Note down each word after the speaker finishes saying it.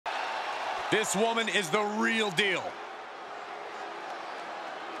This woman is the real deal.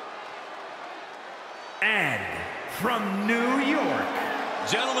 And from New York.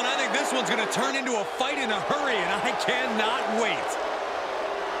 Gentlemen, I think this one's going to turn into a fight in a hurry, and I cannot wait.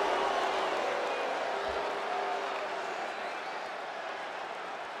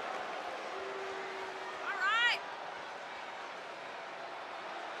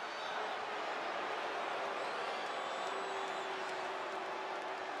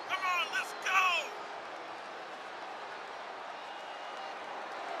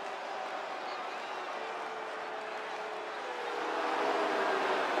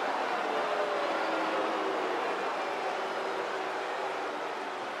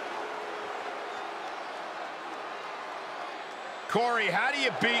 Corey, how do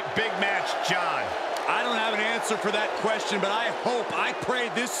you beat Big Match John? I don't have an answer for that question, but I pray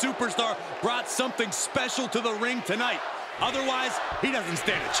this superstar brought something special to the ring tonight. Otherwise, he doesn't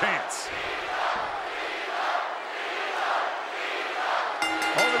stand a chance.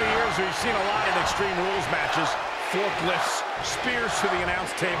 Over the years, we've seen a lot in Extreme Rules matches. Forklifts, spears to the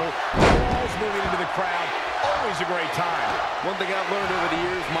announce table, balls moving into the crowd. Always a great time. One thing I've learned over the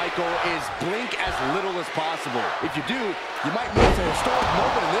years, Michael, is blink as little as possible. If you do, you might miss a historic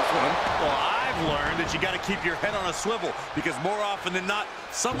moment in this one. Well, I've learned that you got to keep your head on a swivel because more often than not,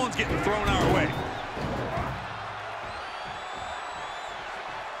 someone's getting thrown our way.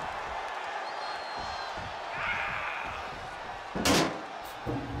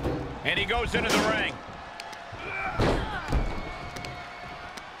 And he goes into the ring.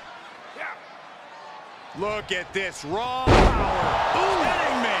 Look at this raw power.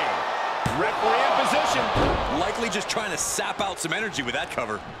 Hitting me. Referee in position. Likely just trying to sap out some energy with that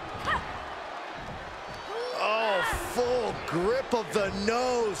cover. Oh, full grip of the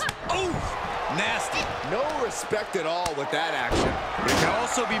nose. Oof. Nasty. No respect at all with that action. But it can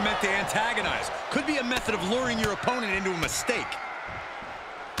also be meant to antagonize. Could be a method of luring your opponent into a mistake.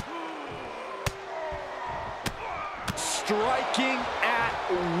 Striking at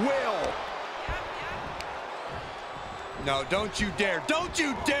will. No, don't you dare. Don't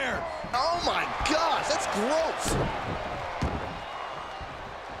you dare. Oh, my gosh, that's gross.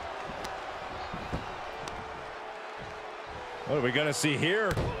 What are we going to see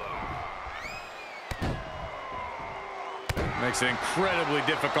here? Makes it incredibly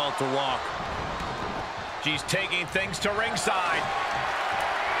difficult to walk. She's taking things to ringside.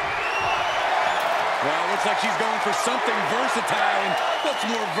 Well, looks like she's going for something versatile, and what's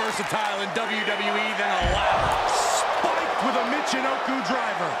more versatile in WWE than a ladder? Spiked with a Michinoku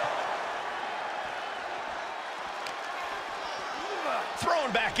driver.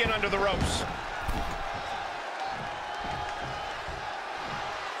 Thrown back in under the ropes.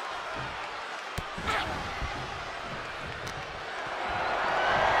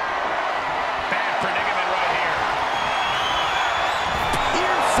 Bad predicament right here.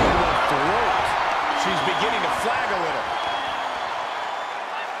 Piercing the throat. She's beginning to flag a little.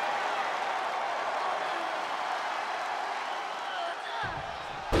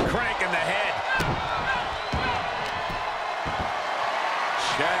 Crank in the head.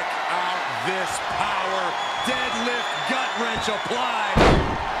 Check out this power. Deadlift gut wrench applied.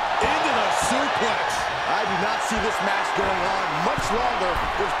 Into the suplex. I do not see this match going on much longer.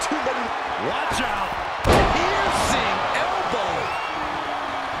 There's too many. Watch out. Piercing elbow.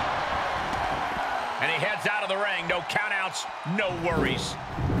 And he heads out of the ring. No countouts, no worries.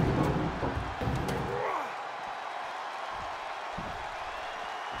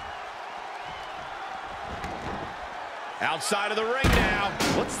 Outside of the ring now.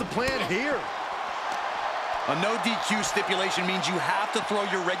 What's the plan here? A no DQ stipulation means you have to throw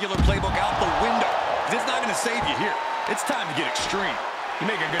your regular playbook out the window. It's not going to save you here. It's time to get extreme. You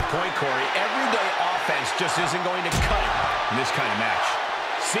make a good point, Corey. Everyday offense just isn't going to cut it in this kind of match.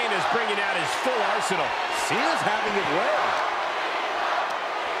 Cena's bringing out his full arsenal. Cena's having it well.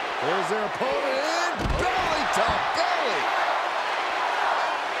 There's their opponent in. Belly to belly.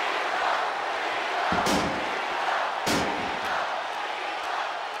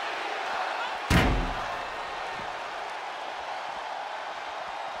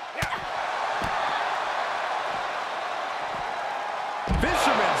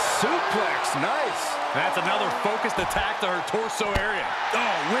 Fisherman suplex, nice. That's another focused attack to her torso area.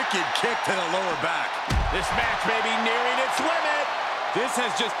 Oh, wicked kick to the lower back. This match may be nearing its limit. This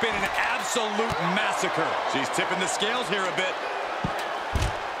has just been an absolute massacre. She's tipping the scales here a bit.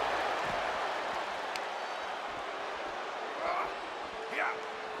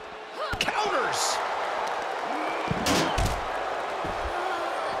 Counters.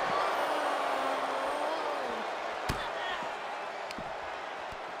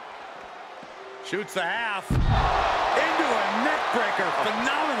 Shoots the half. Into a neck breaker.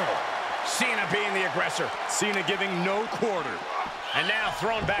 Phenomenal. Cena being the aggressor. Cena giving no quarter. And now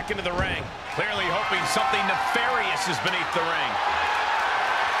thrown back into the ring. Clearly hoping something nefarious is beneath the ring.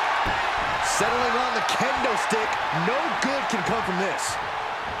 Settling on the kendo stick. No good can come from this.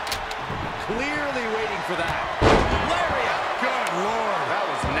 Clearly waiting for that. Lariat. Good Lord. That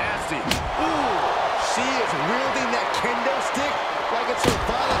was nasty. Ooh. She is wielding that kendo stick like it's her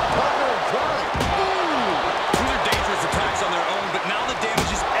violent partner in crime. Ooh. These are dangerous attacks on their own, but now the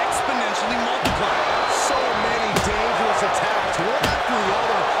damage is exponentially multiplied. So many dangerous attacks, one after the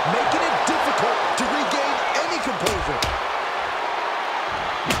other, making it difficult to regain any composure.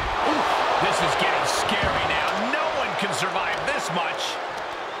 Ooh. This is getting scary now. No one can survive this much.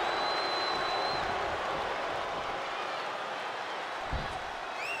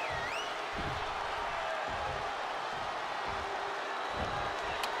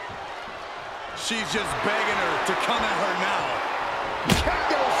 She's just begging her to come at her now.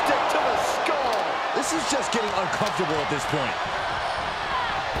 Kendo stick to the skull. This is just getting uncomfortable at this point.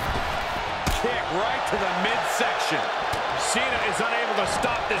 Kick right to the midsection. Cena is unable to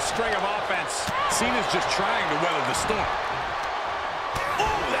stop this string of offense. Cena's just trying to weather the storm.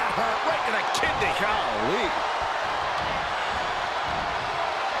 Ooh, that hurt right to the kidney. Golly.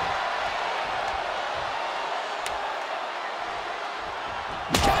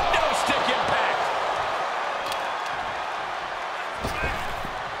 Kendo stick impact.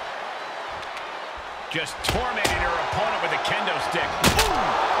 Just tormenting her opponent with a kendo stick. Ooh.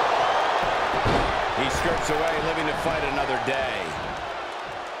 He skirts away, living to fight another day.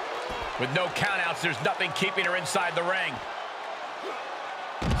 With no countouts, there's nothing keeping her inside the ring.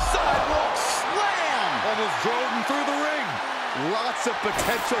 Sidewalk slam! Almost drove him through the ring. Lots of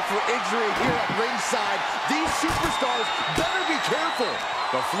potential for injury here at ringside. These superstars better be careful.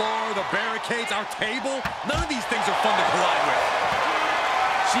 The floor, the barricades, our table, none of these things are fun to collide with.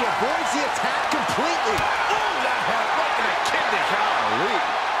 She avoids the attack completely. Ooh, that hurt right to the kidney. Golly.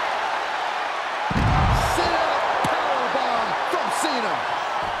 Powerbomb from Cena.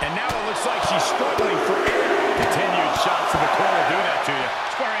 And now it looks like she's struggling for air. Continued shots to the core will do that to you.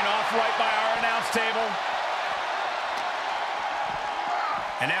 Squaring off right by our announce table.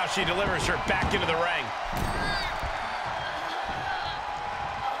 And now she delivers her back into the ring.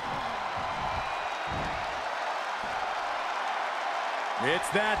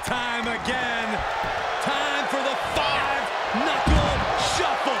 It's that time again. Time for the 5-knuckle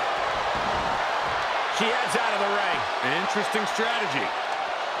shuffle. She heads out of the ring. Interesting strategy.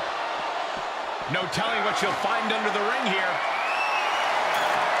 No telling what she'll find under the ring here.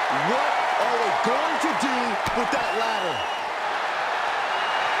 What are we going to do with that ladder?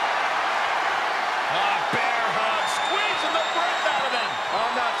 Bear hug, squeezing the breath out of them.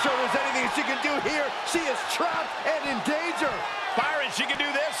 I'm not sure there's anything she can do here. She is trapped and in danger. Byron, she can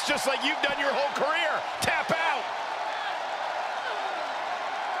do this just like you've done your whole career. Tap out.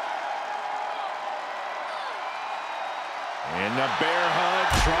 In the bear hug,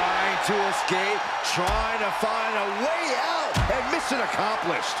 trying to escape, trying to find a way out, and mission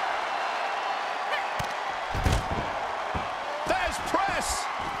accomplished. There's press.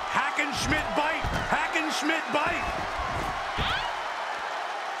 Hackenschmidt bite. Hackenschmidt bite.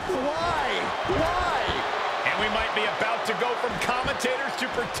 Why? Why? And we might be about to go from commentators to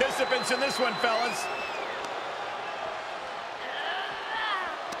participants in this one, fellas.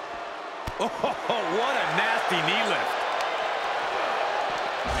 Oh, what a nasty knee lift.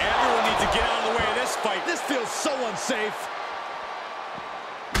 Everyone needs to get out of the way of this fight. This feels so unsafe.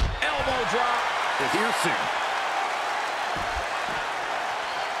 Elbow drop. Piercing.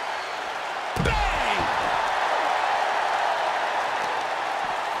 Bang!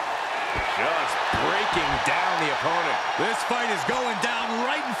 Just breaking down the opponent. This fight is going down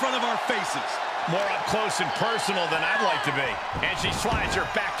right in front of our faces. More up close and personal than I'd like to be. And she slides her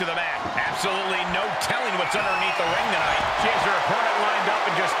back to the mat. Absolutely no telling what's underneath the ring tonight. She has her opponent lined up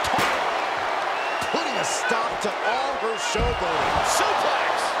and just Putting a stop to all her showboating.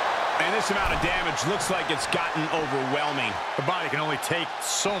 suplex. And this amount of damage looks like it's gotten overwhelming. The body can only take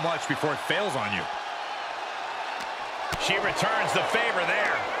so much before it fails on you. She returns the favor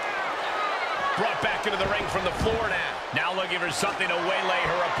there. Brought back into the ring from the floor now. Now looking for something to waylay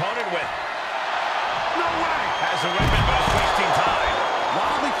her opponent with. No way! Has a weapon, but is wasting time.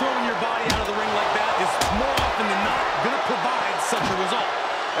 Wildly throwing your body out of the ring like that is more often than not going to provide such a result.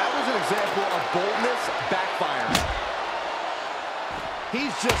 That was an example of boldness backfiring.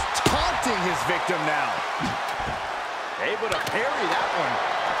 He's just taunting his victim now. Able to parry that one.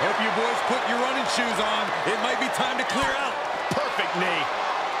 Hope you boys put your running shoes on. It might be time to clear out. Perfect knee.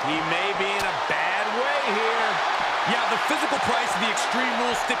 He may be in a bad way here. Yeah, the physical price of the Extreme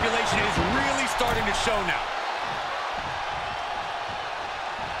Rules stipulation is really starting to show now.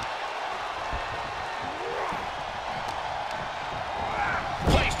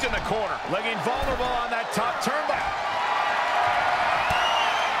 Placed in the corner. Looking vulnerable on that top turnbuckle.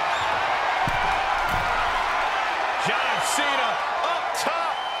 John Cena up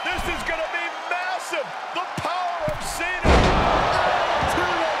top. This is going to be massive. The power of Cena.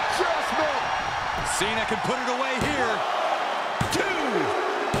 Attitude adjustment. Cena can put it away here. 2.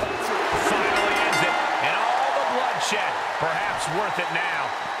 Finally ends it. And all the bloodshed. Perhaps worth it now.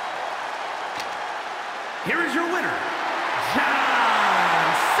 Here is your winner, John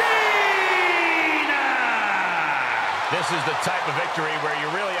Cena! This is the type of victory where you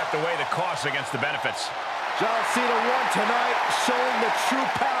really have to weigh the costs against the benefits. John Cena won tonight, showing the true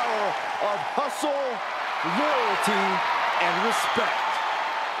power of hustle, loyalty, and respect.